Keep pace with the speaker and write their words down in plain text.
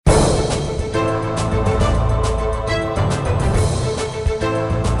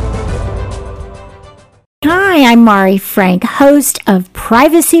I'm Mari Frank, host of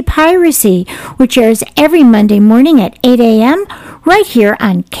Privacy Piracy, which airs every Monday morning at 8 a.m. right here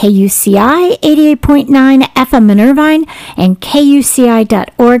on KUCI 88.9 FM in Irvine and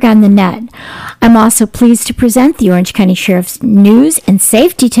KUCI.org on the net. I'm also pleased to present the Orange County Sheriff's News and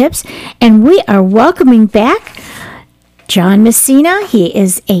Safety Tips, and we are welcoming back John Messina. He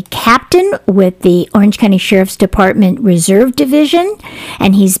is a captain with the Orange County Sheriff's Department Reserve Division,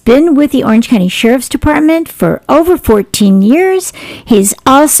 and he's been with the Orange County Sheriff's Department for over 14 years. He's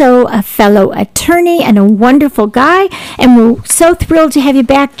also a fellow attorney and a wonderful guy, and we're so thrilled to have you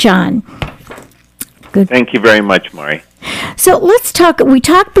back, John. Good. Thank you very much, Mari. So let's talk. We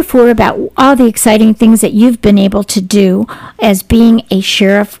talked before about all the exciting things that you've been able to do as being a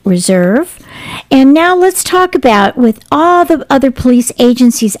sheriff reserve. And now let's talk about, with all the other police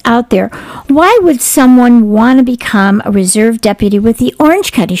agencies out there, why would someone want to become a reserve deputy with the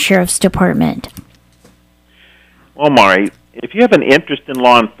Orange County Sheriff's Department? Well, Mari, if you have an interest in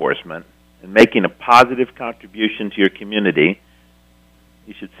law enforcement and making a positive contribution to your community,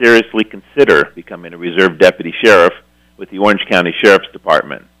 you should seriously consider becoming a reserve deputy sheriff with the Orange County Sheriff's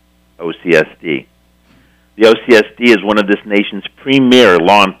Department, OCSD. The OCSD is one of this nation's premier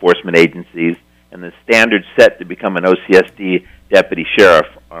law enforcement agencies, and the standards set to become an OCSD deputy sheriff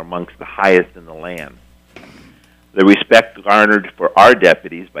are amongst the highest in the land. The respect garnered for our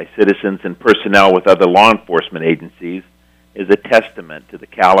deputies by citizens and personnel with other law enforcement agencies is a testament to the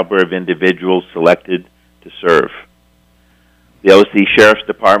caliber of individuals selected to serve. The OC Sheriff's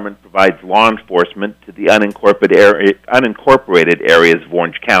Department provides law enforcement to the unincorporated areas of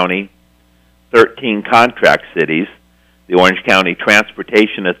Orange County, 13 contract cities, the Orange County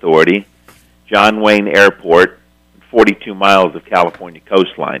Transportation Authority, John Wayne Airport, and 42 miles of California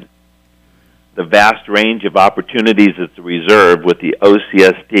coastline. The vast range of opportunities at the reserve with the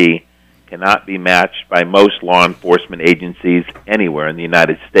OCSD cannot be matched by most law enforcement agencies anywhere in the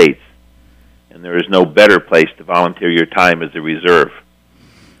United States, and there is no better place to volunteer your time as a reserve.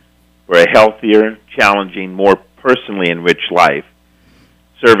 For a healthier, challenging, more personally enriched life,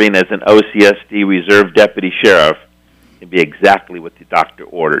 serving as an OCSD Reserve Deputy Sheriff can be exactly what the doctor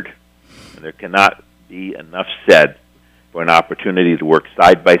ordered. And there cannot be enough said for an opportunity to work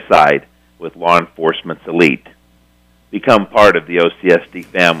side by side with law enforcement's elite. Become part of the OCSD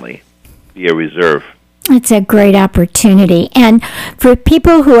family. Be a reserve. It's a great opportunity. And for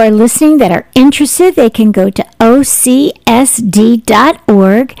people who are listening that are interested, they can go to OCSD.org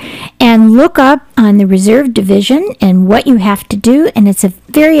and look up on the Reserve Division and what you have to do. And it's a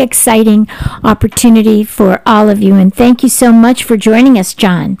very exciting opportunity for all of you. And thank you so much for joining us,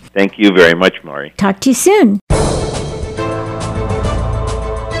 John. Thank you very much, Mari. Talk to you soon.